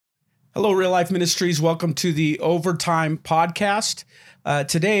Hello, Real Life Ministries. Welcome to the Overtime Podcast.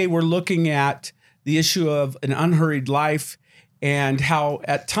 Today, we're looking at the issue of an unhurried life and how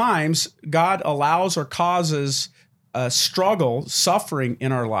at times God allows or causes struggle, suffering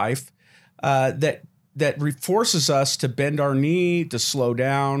in our life that forces us to bend our knee, to slow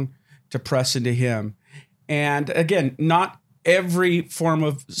down, to press into Him. And again, not every form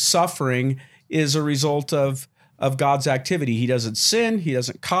of suffering is a result of God's activity. He doesn't sin. He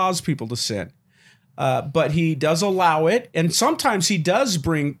doesn't cause people to sin. But He does allow it. And sometimes He does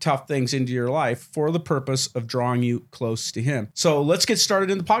bring tough things into your life for the purpose of drawing you close to Him. So let's get started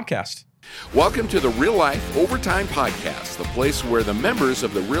in the podcast. Welcome to the Real Life Overtime Podcast, the place where the members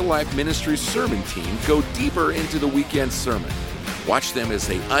of the Real Life Ministries sermon team go deeper into the weekend sermon. Watch them as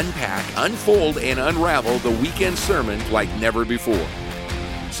they unpack, unfold, and unravel the weekend sermon like never before.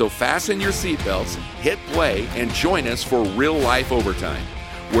 So fasten your seatbelts, hit play, and join us for Real Life Overtime,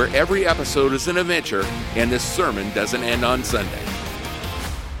 where every episode is an adventure and this sermon doesn't end on Sunday.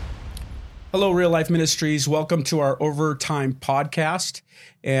 Hello, Real Life Ministries. Welcome to our Overtime Podcast.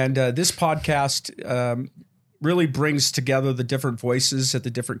 And this podcast really brings together the different voices at the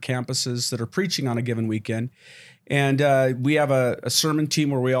different campuses that are preaching on a given weekend. And we have a sermon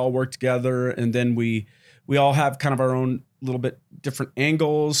team where we all work together, and then we all have kind of our own little bit different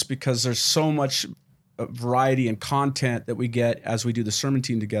angles because there's so much variety and content that we get as we do the sermon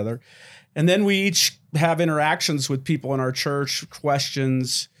team together. And then we each have interactions with people in our church,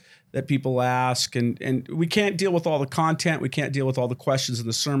 questions that people ask, and we can't deal with all the content. We can't deal with all the questions in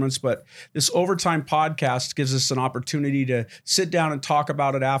the sermons, but this Overtime Podcast gives us an opportunity to sit down and talk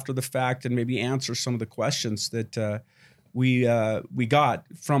about it after the fact and maybe answer some of the questions that we got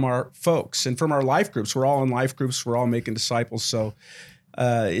from our folks and from our life groups. We're all in life groups. We're all making disciples. So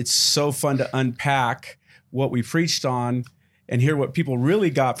it's so fun to unpack what we preached on and hear what people really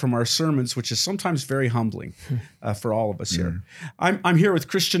got from our sermons, which is sometimes very humbling for all of us here. I'm here with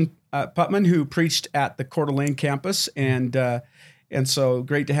Christian Putman, who preached at the Coeur d'Alene campus, and so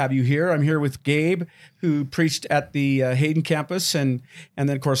great to have you here. I'm here with Gabe, who preached at the Hayden campus, and then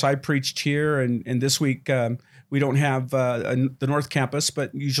of course I preached here. And this week we don't have the North campus,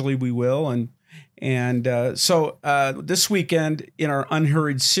 but usually we will. And so this weekend in our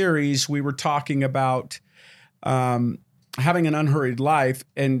Unhurried series, we were talking about having an unhurried life,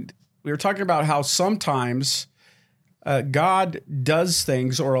 and we were talking about how sometimes God does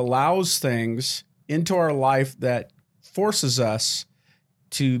things or allows things into our life that forces us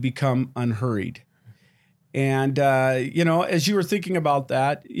to become unhurried. And, as you were thinking about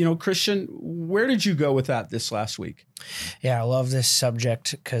that, Christian, where did you go with that this last week? Yeah, I love this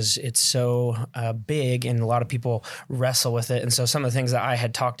subject because it's so big and a lot of people wrestle with it. And so some of the things that I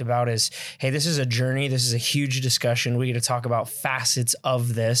had talked about is, hey, this is a journey. This is a huge discussion. We get to talk about facets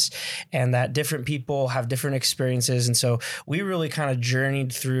of this and that different people have different experiences. And so we really kind of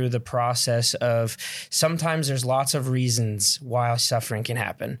journeyed through the process of sometimes there's lots of reasons why suffering can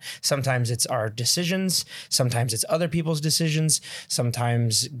happen. Sometimes it's our decisions. Sometimes it's other people's decisions.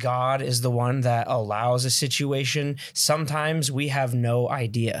 Sometimes God is the one that allows a situation. Sometimes we have no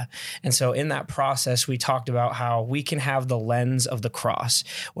idea. And so in that process, we talked about how we can have the lens of the cross,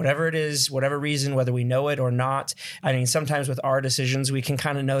 whatever it is, whatever reason, whether we know it or not. I mean, sometimes with our decisions, we can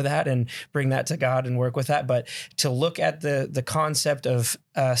kind of know that and bring that to God and work with that. But to look at the concept of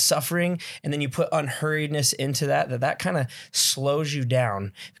suffering, and then you put unhurriedness into that kind of slows you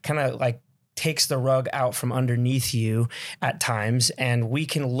down, kind of like takes the rug out from underneath you at times. And we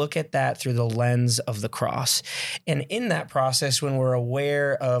can look at that through the lens of the cross. And in that process, when we're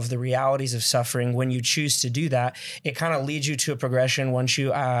aware of the realities of suffering, when you choose to do that, it kind of leads you to a progression once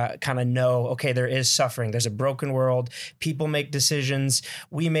you kind of know, okay, there is suffering. There's a broken world. People make decisions.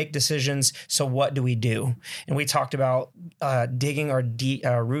 We make decisions. So what do we do? And we talked about digging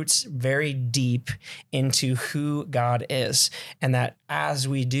our roots very deep into who God is. And that as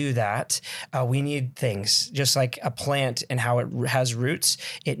we do that, we need things just like a plant and how it has roots.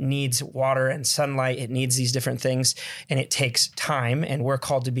 It needs water and sunlight. It needs these different things, and it takes time. And we're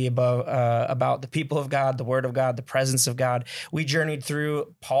called to be about the people of God, the Word of God, the presence of God. We journeyed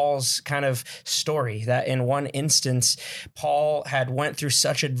through Paul's kind of story that in one instance, Paul had went through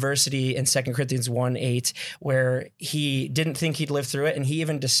such adversity in 2 Corinthians 1:8, where he didn't think he'd live through it, and he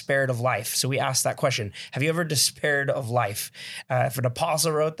even despaired of life. So we asked that question: have you ever despaired of life? If an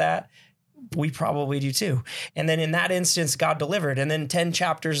apostle wrote that, we probably do too. And then in that instance, God delivered. And then 10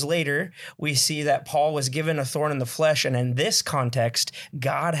 chapters later, we see that Paul was given a thorn in the flesh. And in this context,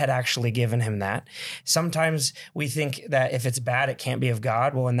 God had actually given him that. Sometimes we think that if it's bad, it can't be of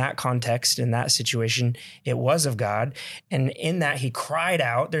God. Well, in that context, in that situation, it was of God. And in that, he cried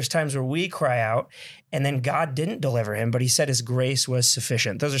out. There's times where we cry out, and then God didn't deliver him, but he said his grace was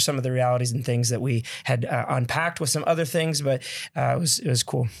sufficient. Those are some of the realities and things that we had unpacked with some other things, but it was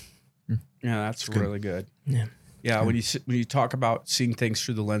cool. Yeah, that's really good. Yeah. Yeah, when you talk about seeing things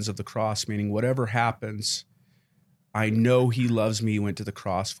through the lens of the cross, meaning whatever happens, I know he loves me. He went to the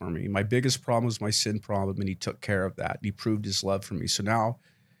cross for me. My biggest problem was my sin problem, and he took care of that. He proved his love for me. So now,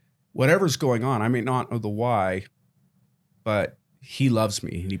 whatever's going on, I may not know the why, but he loves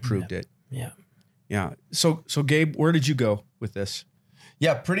me, and he proved it. Yeah. Yeah. So Gabe, where did you go with this?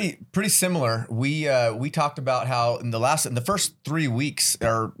 Yeah, pretty similar. We talked about how in the first 3 weeks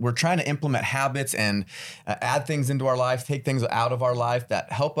we're trying to implement habits and add things into our life, take things out of our life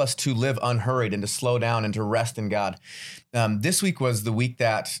that help us to live unhurried and to slow down and to rest in God. This week was the week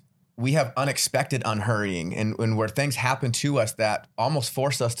that we have unexpected unhurrying and where things happen to us that almost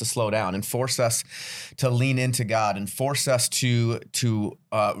force us to slow down and force us to lean into God and force us to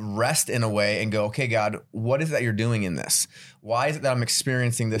rest in a way and go, okay, God, what is it that you're doing in this? Why is it that I'm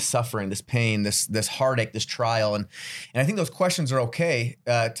experiencing this suffering, this pain, this heartache, this trial? And I think those questions are okay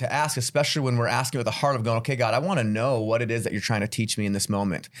to ask, especially when we're asking with the heart of going, okay, God, I want to know what it is that you're trying to teach me in this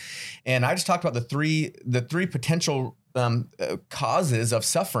moment. And I just talked about the three potential causes of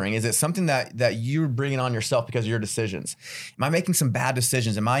suffering. Is it something that you're bringing on yourself because of your decisions? Am I making some bad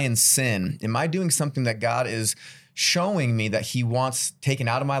decisions? Am I in sin? Am I doing something that God is showing me that he wants taken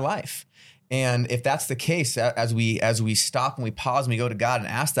out of my life? And if that's the case, as we stop and we pause and we go to God and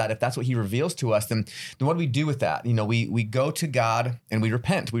ask that, if that's what he reveals to us, then what do we do with that? We go to God and we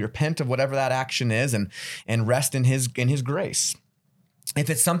repent. We repent of whatever that action is and rest in his grace. If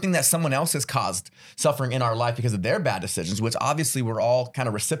it's something that someone else has caused suffering in our life because of their bad decisions, which obviously we're all kind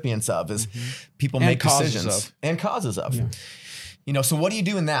of recipients of, is people make decisions and causes of. Yeah. So what do you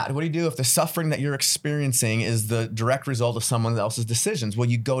do in that? What do you do if the suffering that you're experiencing is the direct result of someone else's decisions? Well,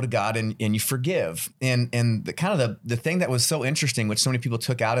 you go to God and you forgive. And the thing that was so interesting, which so many people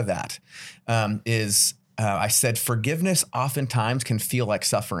took out of that, is I said forgiveness oftentimes can feel like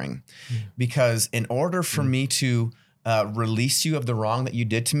suffering, because in order for me to release you of the wrong that you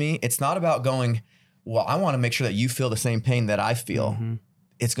did to me, it's not about going, well, I want to make sure that you feel the same pain that I feel.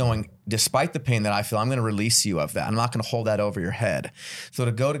 It's going, despite the pain that I feel, I'm going to release you of that. I'm not going to hold that over your head. So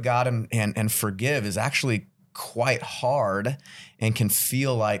to go to God and forgive is actually quite hard and can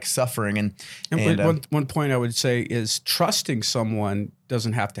feel like suffering. And one point I would say is trusting someone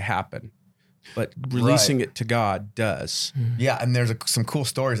doesn't have to happen, but releasing it to God does. Yeah. And there's some cool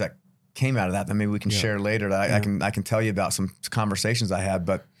stories that came out of that maybe we can share later that I can tell you about some conversations I had.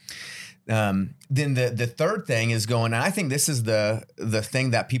 But then the third thing is going, and I think this is the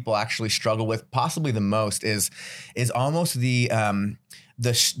thing that people actually struggle with possibly the most is almost the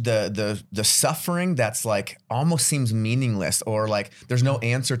suffering that's like almost seems meaningless, or like there's no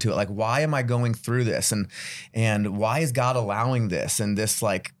answer to it. Like, why am I going through this? And why is God allowing this? And this,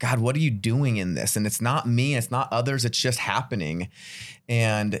 like, God, what are you doing in this? And it's not me, and it's not others, it's just happening.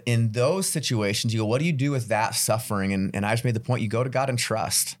 And in those situations, you go, what do you do with that suffering? And I just made the point, you go to God and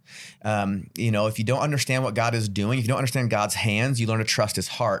trust. If you don't understand what God is doing, if you don't understand God's hands, you learn to trust his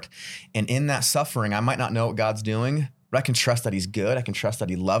heart. And in that suffering, I might not know what God's doing, but I can trust that he's good. I can trust that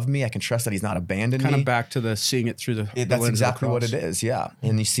he loved me. I can trust that he's not abandoned me. Kind of back to the seeing it through the lens that's exactly of the what cross. it is. Yeah.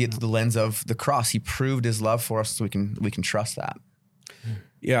 And you see it through the lens of the cross. He proved his love for us, so we can trust that.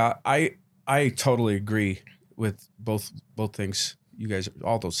 Yeah. I totally agree with both things. You guys,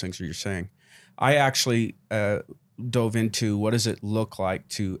 all those things that you're saying. I actually dove into what does it look like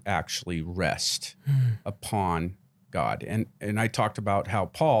to actually rest upon God. And I talked about how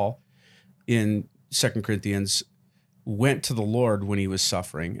Paul in 2 Corinthians went to the Lord when he was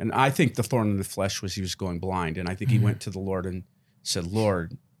suffering. And I think the thorn in the flesh was he was going blind. And I think he went to the Lord and said,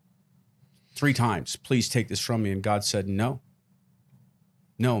 Lord, 3 times, please take this from me. And God said, no,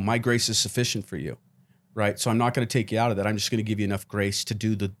 my grace is sufficient for you. Right. So I'm not going to take you out of that. I'm just going to give you enough grace to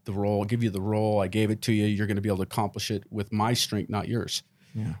do the role. I'll give you the role. I gave it to you. You're going to be able to accomplish it with my strength, not yours.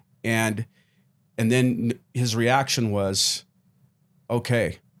 Yeah. And then his reaction was,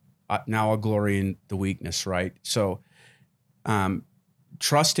 okay, now I'll glory in the weakness. Right. So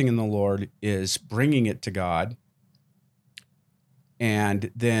trusting in the Lord is bringing it to God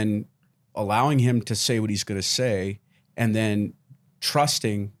and then allowing him to say what he's going to say, and then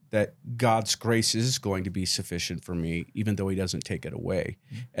trusting that God's grace is going to be sufficient for me, even though he doesn't take it away.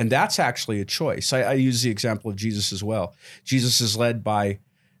 And that's actually a choice. I use the example of Jesus as well. Jesus is led by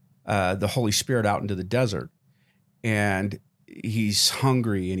the Holy Spirit out into the desert, and he's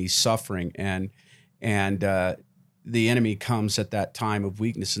hungry and he's suffering. And the enemy comes at that time of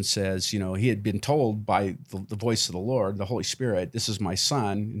weakness and says, he had been told by the voice of the Lord, the Holy Spirit, this is my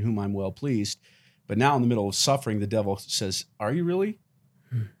son in whom I'm well pleased. But now in the middle of suffering, the devil says, are you really?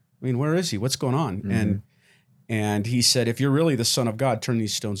 I mean, where is he? What's going on? Mm-hmm. And he said, if you're really the Son of God, turn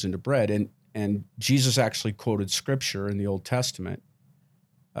these stones into bread. And Jesus actually quoted scripture in the Old Testament.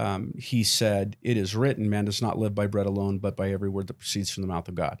 He said, it is written, man does not live by bread alone, but by every word that proceeds from the mouth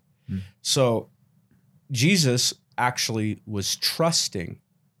of God. Mm-hmm. So Jesus actually was trusting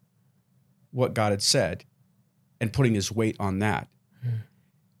what God had said and putting his weight on that. Mm-hmm.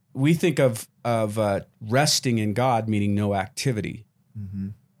 We think of resting in God meaning no activity. Mm-hmm.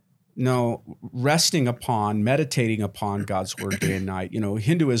 No, resting upon, meditating upon God's word day and night.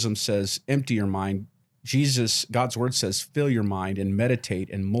 Hinduism says, empty your mind. God's word says, fill your mind and meditate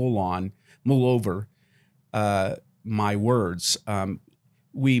and mull over my words.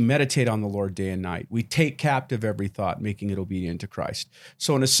 We meditate on the Lord day and night. We take captive every thought, making it obedient to Christ.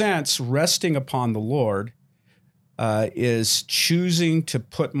 So in a sense, resting upon the Lord is choosing to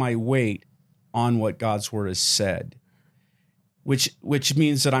put my weight on what God's word has said, which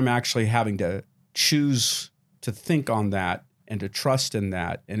means that I'm actually having to choose to think on that and to trust in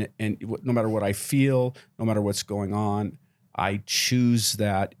that. And no matter what I feel, no matter what's going on, I choose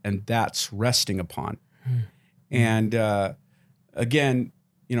that, and that's resting upon. And again,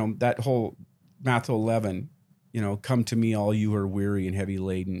 that whole Matthew 11, come to me, all you who are weary and heavy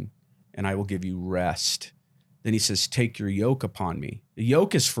laden, and I will give you rest. Then he says, take your yoke upon me. The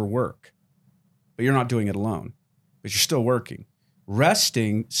yoke is for work, but you're not doing it alone, but you're still working.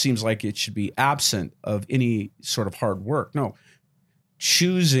 Resting seems like it should be absent of any sort of hard work. No,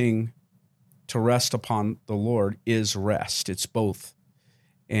 choosing to rest upon the Lord is rest. It's both,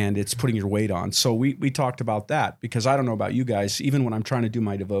 and it's putting your weight on. So we talked about that, because I don't know about you guys, even when I'm trying to do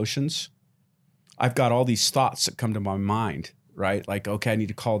my devotions, I've got all these thoughts that come to my mind, right? Like, okay, I need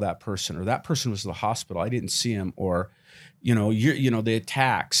to call that person, or that person was in the hospital, I didn't see him, or, the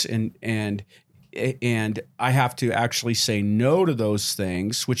attacks, and I have to actually say no to those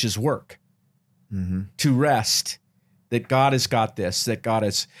things, which is work, to rest, that God has got this, that God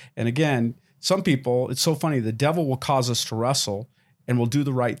is. And again, some people, it's so funny, the devil will cause us to wrestle, and we'll do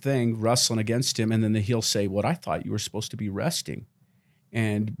the right thing, wrestling against him, and then he'll say, "What, I thought you were supposed to be resting."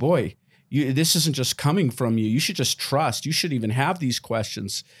 And boy, this isn't just coming from you. You should just trust. You should even have these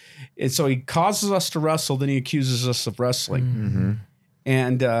questions. And so he causes us to wrestle, then he accuses us of wrestling. Mm-hmm.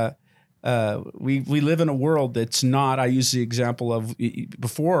 And we live in a world that's not, I use the example of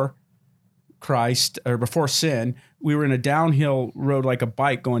before Christ, or before sin, we were in a downhill road like a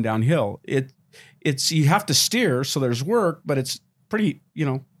bike going downhill. It's you have to steer, so there's work, but it's pretty,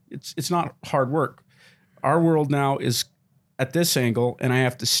 it's not hard work. Our world now is at this angle, and I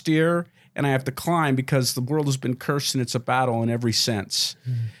have to steer and I have to climb, because the world has been cursed and it's a battle in every sense.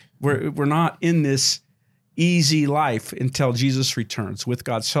 Mm-hmm. We're not in this easy life until Jesus returns. With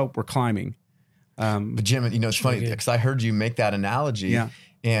God's help, we're climbing. But Jim, it's funny, because I heard you make that analogy. Yeah.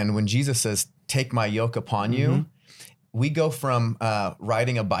 And when Jesus says, take my yoke upon you, we go from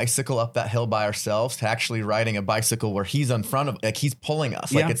riding a bicycle up that hill by ourselves to actually riding a bicycle where he's in front of, like he's pulling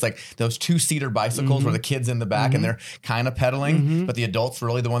us. Like it's like those 2-seater bicycles where the kid's in the back and they're kind of pedaling, but the adult's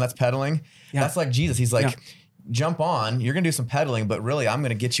really the one that's pedaling. Yeah. That's like Jesus. He's like, jump on, you're going to do some pedaling, but really I'm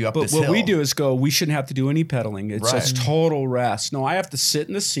going to get you up this hill. What we do is we shouldn't have to do any pedaling. It's just total rest. No, I have to sit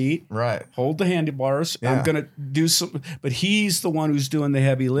in the seat, hold the handlebars. Yeah. I'm going to do some, but he's the one who's doing the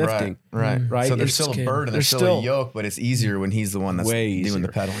heavy lifting. Right. So there's still a burden, there's still a yoke, but it's easier when he's the one that's doing the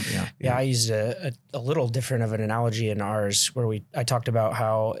pedaling. Yeah. I used a little different of an analogy in ours where I talked about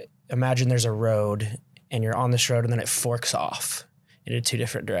how, imagine there's a road and you're on this road and then it forks off into two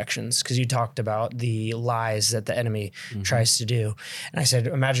different directions, because you talked about the lies that the enemy tries to do. And I said,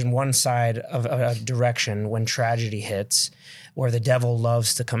 imagine one side of a direction when tragedy hits, where the devil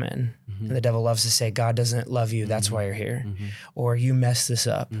loves to come in. And the devil loves to say, God doesn't love you, that's why you're here. Or you messed this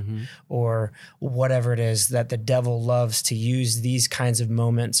up. Or whatever it is that the devil loves to use these kinds of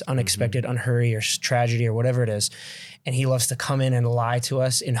moments, unexpected, unhurried, or tragedy, or whatever it is. And he loves to come in and lie to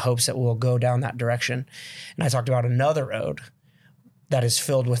us in hopes that we'll go down that direction. And I talked about another road that is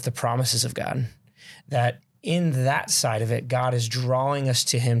filled with the promises of God, that in that side of it, God is drawing us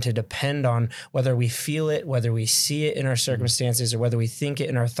to him to depend on, whether we feel it, whether we see it in our circumstances, or whether we think it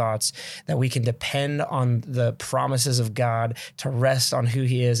in our thoughts, that we can depend on the promises of God, to rest on who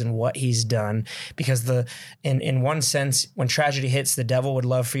he is and what he's done. Because in one sense, when tragedy hits, the devil would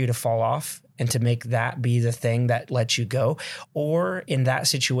love for you to fall off and to make that be the thing that lets you go. Or in that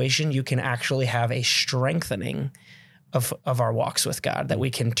situation, you can actually have a strengthening of our walks with God, that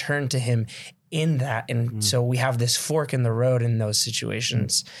we can turn to him in that. And so we have this fork in the road in those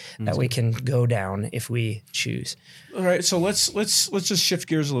situations that we can go down if we choose. All right. So let's just shift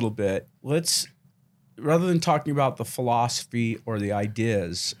gears a little bit. Rather than talking about the philosophy or the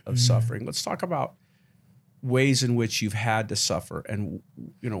ideas of suffering, let's talk about ways in which you've had to suffer and,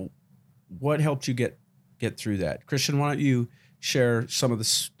 what helped you get through that. Christian, why don't you share some of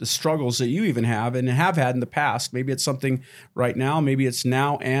the struggles that you even have and have had in the past? Maybe it's something right now, maybe it's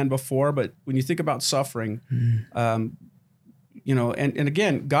now and before, but when you think about suffering, and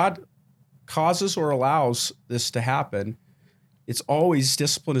again, God causes or allows this to happen.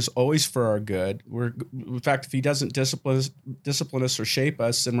 Discipline is always for our good. In fact, if he doesn't discipline us or shape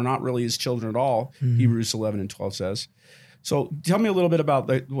us, then we're not really his children at all. Hebrews 11:12 says. So tell me a little bit about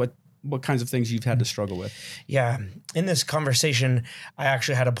what kinds of things you've had to struggle with. Yeah. In this conversation, I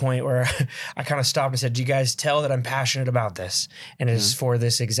actually had a point where I kind of stopped and said, do you guys tell that I'm passionate about this? And it is for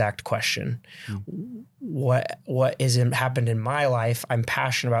this exact question. What is happened in my life? I'm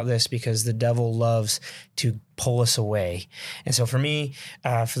passionate about this because the devil loves to pull us away. And so for me,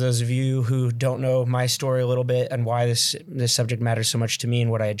 for those of you who don't know my story a little bit and why this subject matters so much to me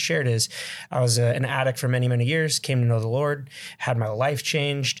and what I had shared is I was an addict for many, many years, came to know the Lord, had my life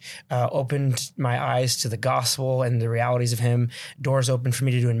changed, opened my eyes to the gospel and the realities of him, doors opened for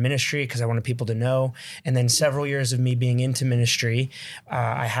me to do in ministry because I wanted people to know. And then several years of me being into ministry,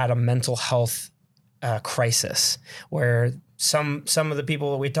 I had a mental health crisis where some of the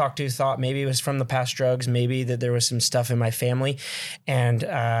people that we talked to thought maybe it was from the past drugs, maybe that there was some stuff in my family. And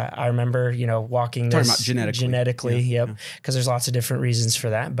I remember, walking this talking about genetically. Yep. Because there's lots of different reasons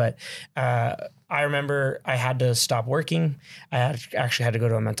for that. But I remember I had to stop working. I actually had to go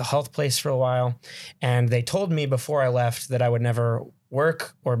to a mental health place for a while. And they told me before I left that I would never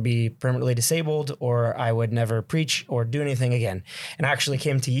work or be permanently disabled, or I would never preach or do anything again. And I actually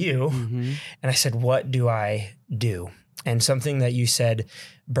came to you and I said, what do I do? And something that you said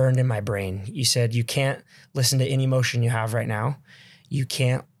burned in my brain. You said, you can't listen to any emotion you have right now. You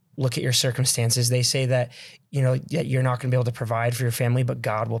can't look at your circumstances. They say that, that you're not going to be able to provide for your family, but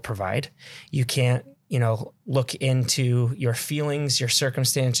God will provide. You can't, look into your feelings, your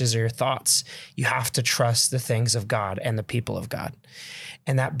circumstances, or your thoughts. You have to trust the things of God and the people of God.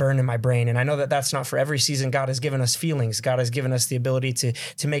 And that burned in my brain. And I know that that's not for every season. God has given us feelings. God has given us the ability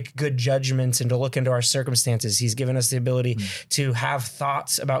to make good judgments and to look into our circumstances. He's given us the ability to have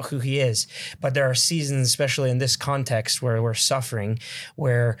thoughts about who he is. But there are seasons, especially in this context where we're suffering,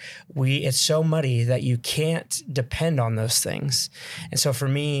 where it's so muddy that you can't depend on those things. And so for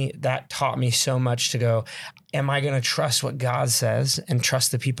me, that taught me so much to go, am I going to trust what God says and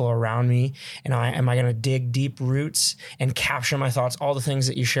trust the people around me? And am I going to dig deep roots and capture my thoughts, all the things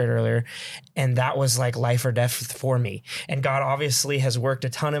that you shared earlier? And that was like life or death for me. And God obviously has worked a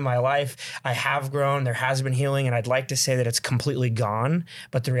ton in my life. I have grown. There has been healing. And I'd like to say that it's completely gone.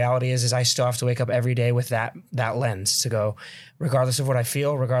 But the reality is I still have to wake up every day with that lens to go, regardless of what I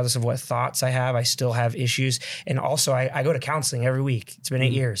feel, regardless of what thoughts I have, I still have issues. And also I go to counseling every week. It's been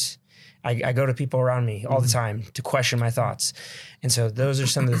 8 years. I go to people around me all the time to question my thoughts. And so those are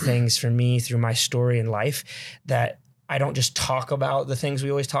some of the things for me through my story in life that I don't just talk about the things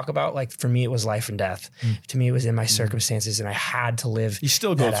we always talk about. Like for me, it was life and death. To me, it was in my circumstances and I had to live. You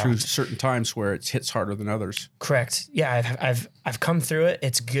still go through certain times where it hits harder than others. Correct. Yeah. I've come through it.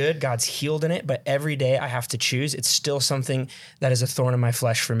 It's good. God's healed in it, but every day I have to choose. It's still something that is a thorn in my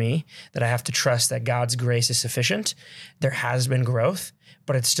flesh for me, that I have to trust that God's grace is sufficient. There has been growth,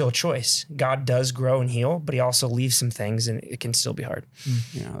 but it's still a choice. God does grow and heal, but he also leaves some things and it can still be hard.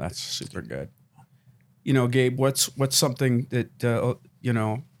 Yeah, that's super good. Gabe, what's something that,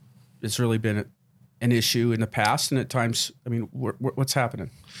 it's really been an issue in the past and at times, what's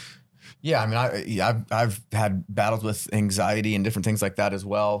happening? Yeah. I've had battles with anxiety and different things like that as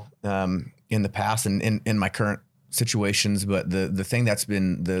well, in the past and in my current situations. But the thing that's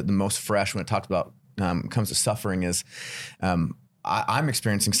been the most fresh when it talked about, comes to suffering is, I'm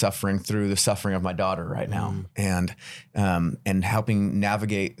experiencing suffering through the suffering of my daughter right now, and helping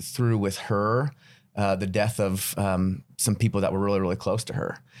navigate through with her the death of some people that were really, really close to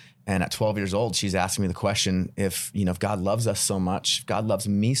her. And at 12 years old, she's asking me the question, if God loves us so much, if God loves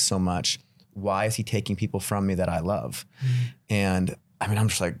me so much, why is he taking people from me that I love? And I mean, I'm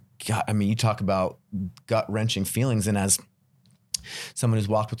just like, God, I mean, you talk about gut wrenching feelings. And as someone who's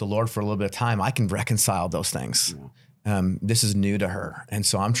walked with the Lord for a little bit of time, I can reconcile those things. This is new to her. And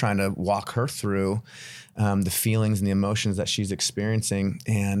so I'm trying to walk her through the feelings and the emotions that she's experiencing.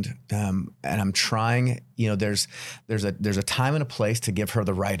 And I'm trying, there's a time and a place to give her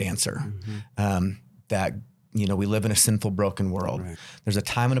the right answer. That, we live in a sinful, broken world. Right. There's a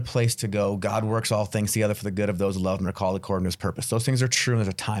time and a place to go, God works all things together for the good of those who love him and are called according to his purpose. Those things are true. And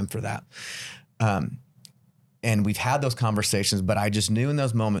there's a time for that. And we've had those conversations, but I just knew in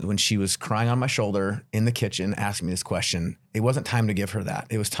those moments when she was crying on my shoulder in the kitchen, asking me this question, it wasn't time to give her that.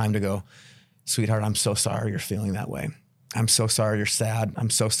 It was time to go, sweetheart, I'm so sorry you're feeling that way. I'm so sorry you're sad.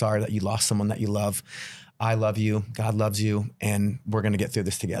 I'm so sorry that you lost someone that you love. I love you. God loves you. And we're going to get through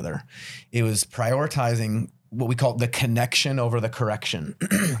this together. It was prioritizing what we call the connection over the correction,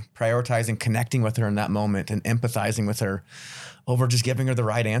 prioritizing connecting with her in that moment and empathizing with her over just giving her the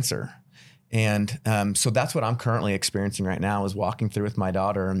right answer. And so that's what I'm currently experiencing right now, is walking through with my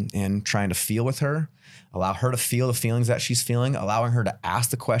daughter and trying to feel with her, allow her to feel the feelings that she's feeling, allowing her to ask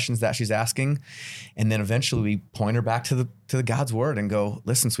the questions that she's asking. And then eventually we point her back to the God's word and go,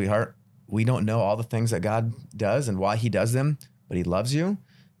 listen, sweetheart, we don't know all the things that God does and why he does them, but he loves you.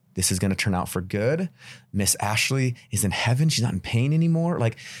 This is going to turn out for good. Miss Ashley is in heaven. She's not in pain anymore.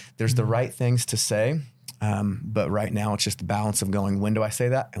 Like, there's the right things to say. But right now it's just the balance of going, when do I say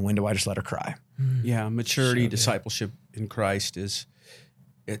that? And when do I just let her cry? Yeah. Maturity, discipleship in Christ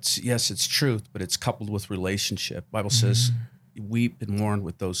it's truth, but it's coupled with relationship. Bible says, weep and mourn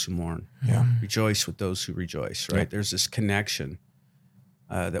with those who mourn. Yeah. Rejoice with those who rejoice, right? Yep. There's this connection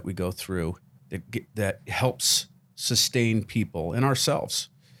that we go through that helps sustain people and ourselves.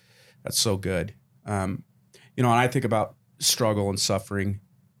 That's so good. And I think about struggle and suffering.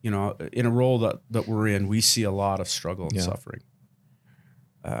 In a role that we're in, we see a lot of struggle and suffering.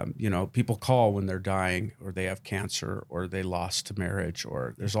 People call when they're dying, or they have cancer, or they lost a marriage,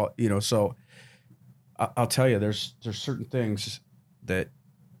 or there's all, so I'll tell you, there's certain things that,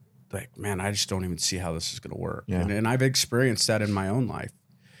 like, man, I just don't even see how this is going to work. Yeah. And I've experienced that in my own life.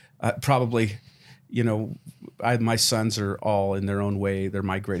 Probably, my sons are all in their own way. They're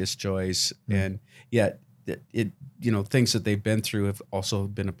my greatest joys. And yet things that they've been through have also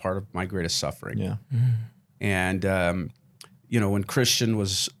been a part of my greatest suffering. Yeah. And, when Christian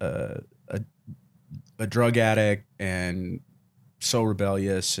was a drug addict and so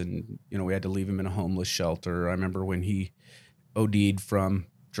rebellious, and, we had to leave him in a homeless shelter. I remember when he OD'd from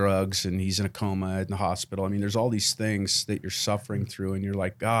drugs and he's in a coma in the hospital. I mean, there's all these things that you're suffering through, and you're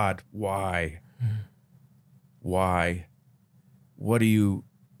like, God, why? Why? What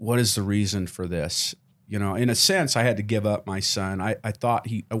is the reason for this? In a sense, I had to give up my son. I thought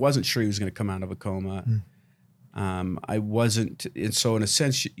I wasn't sure he was going to come out of a coma. I wasn't. And so in a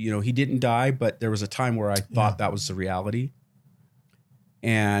sense, he didn't die, but there was a time where I thought that was the reality.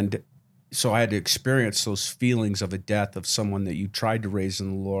 And so I had to experience those feelings of a death of someone that you tried to raise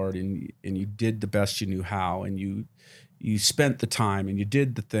in the Lord, and you did the best you knew how, and you spent the time and you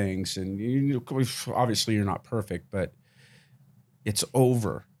did the things, and obviously you're not perfect, but it's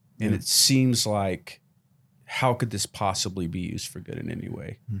over. And it seems like, how could this possibly be used for good in any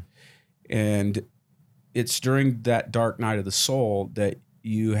way? And it's during that dark night of the soul that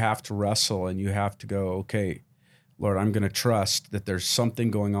you have to wrestle, and you have to go, okay, Lord, I'm going to trust that there's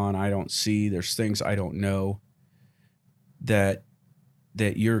something going on I don't see. There's things I don't know, that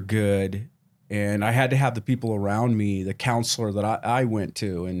you're good. And I had to have the people around me, the counselor that I went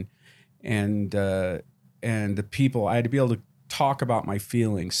to, and the people, I had to be able to talk about my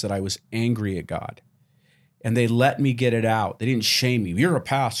feelings, that I was angry at God. And they let me get it out. They didn't shame me. You're a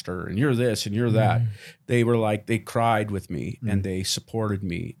pastor, and you're this, and you're that. They were like, they cried with me, and they supported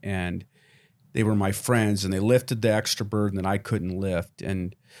me, and they were my friends, and they lifted the extra burden that I couldn't lift.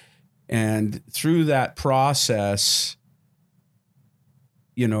 And through that process,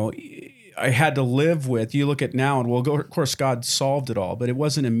 I had to live with, you look at now, and of course God solved it all, but it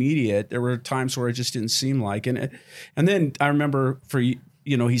wasn't immediate. There were times where it just didn't seem like, and then I remember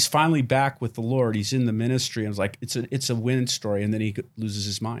he's finally back with the Lord. He's in the ministry, and it's like, it's a win story. And then he loses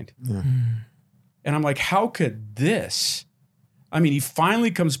his mind. Yeah. And I'm like, how could this? I mean, he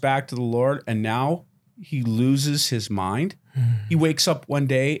finally comes back to the Lord, and now he loses his mind. He wakes up one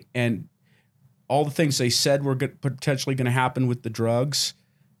day, and all the things they said were potentially going to happen with the drugs,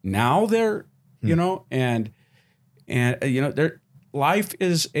 now they're, and life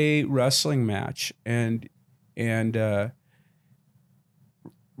is a wrestling match, and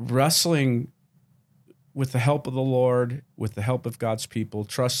wrestling with the help of the Lord, with the help of God's people,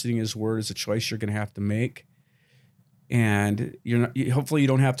 trusting his word is a choice you're going to have to make. And hopefully you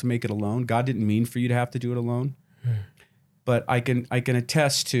don't have to make it alone. God didn't mean for you to have to do it alone. But I can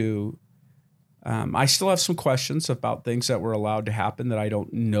attest to, I still have some questions about things that were allowed to happen that I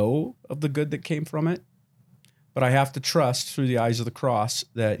don't know of the good that came from it. But I have to trust through the eyes of the cross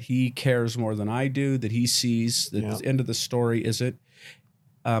that he cares more than I do, that he sees that the end of the story isn't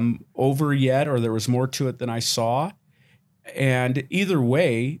over yet, or there was more to it than I saw. And either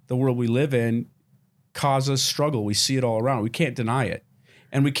way, the world we live in causes struggle. We see it all around. We can't deny it.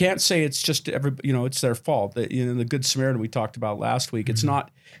 And we can't say it's just it's their fault. The Good Samaritan we talked about last week, it's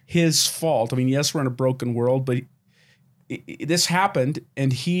not his fault. I mean, yes, we're in a broken world, but this happened,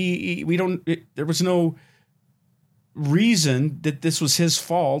 and there was no reason that this was his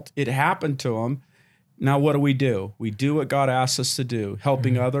fault. It happened to him. Now, what do? We do what God asks us to do,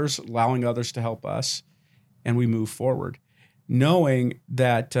 helping others, allowing others to help us, and we move forward, knowing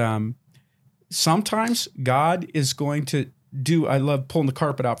that sometimes God is going to I love pulling the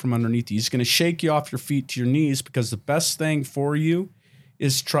carpet out from underneath you. He's going to shake you off your feet to your knees, because the best thing for you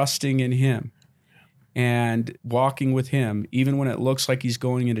is trusting in him and walking with him, even when it looks like he's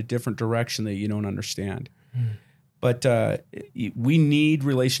going in a different direction that you don't understand. But we need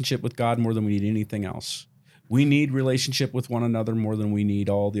relationship with God more than we need anything else. We need relationship with one another more than we need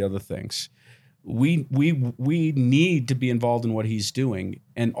all the other things. We need to be involved in what he's doing.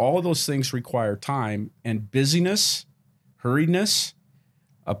 And all of those things require time, and busyness, hurriedness,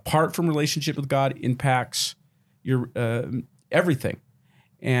 apart from relationship with God, impacts your everything.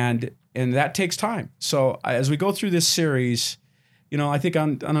 And that takes time. So as we go through this series, I think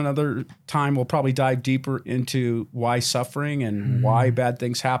on another time, we'll probably dive deeper into why suffering and why bad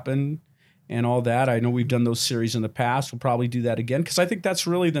things happen and all that. I know we've done those series in the past. We'll probably do that again, because I think that's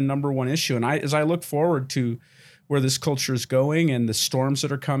really the number one issue. And as I look forward to where this culture is going and the storms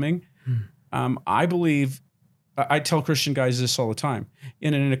that are coming, I believe, I tell Christian guys this all the time,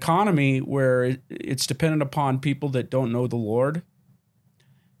 in an economy where it's dependent upon people that don't know the Lord,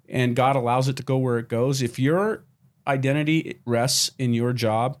 and God allows it to go where it goes, if your identity rests in your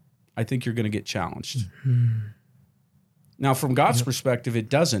job, I think you're going to get challenged. Now, from God's perspective, it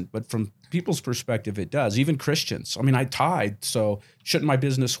doesn't, but from people's perspective, it does. Even Christians. I mean, I tithe, so shouldn't my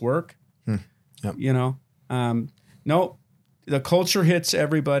business work? No, the culture hits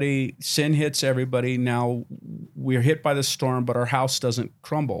everybody. Sin hits everybody. Now we're hit by the storm, but our house doesn't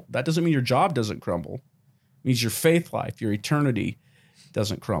crumble. That doesn't mean your job doesn't crumble. It means your faith life, your eternity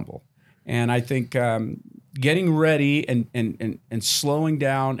doesn't crumble. And I think getting ready and slowing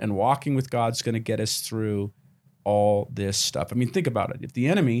down and walking with God's going to get us through all this stuff. I mean, think about it. If the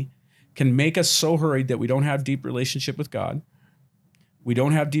enemy can make us so hurried that we don't have deep relationship with God, we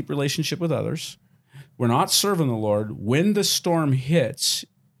don't have deep relationship with others, we're not serving the Lord, when the storm hits,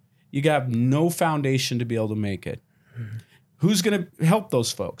 you have no foundation to be able to make it. Who's going to help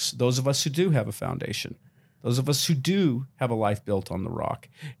those folks? Those of us who do have a foundation. Those of us who do have a life built on the rock.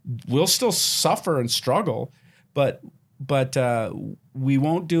 We'll still suffer and struggle, but we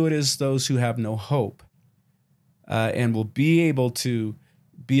won't do it as those who have no hope. And we'll be able to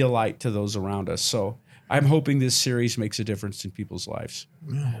be a light to those around us. So I'm hoping this series makes a difference in people's lives.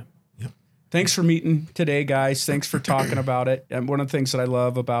 Yeah. Thanks for meeting today, guys. Thanks for talking about it. And one of the things that I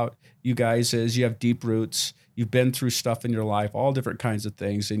love about you guys is you have deep roots. You've been through stuff in your life, all different kinds of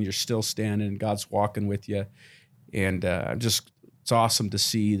things, and you're still standing, and God's walking with you. And it's awesome to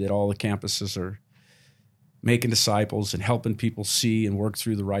see that all the campuses are making disciples and helping people see and work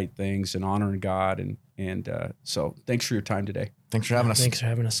through the right things and honoring God. And so thanks for your time today. Thanks for having us. Thanks for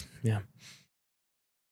having us. Yeah.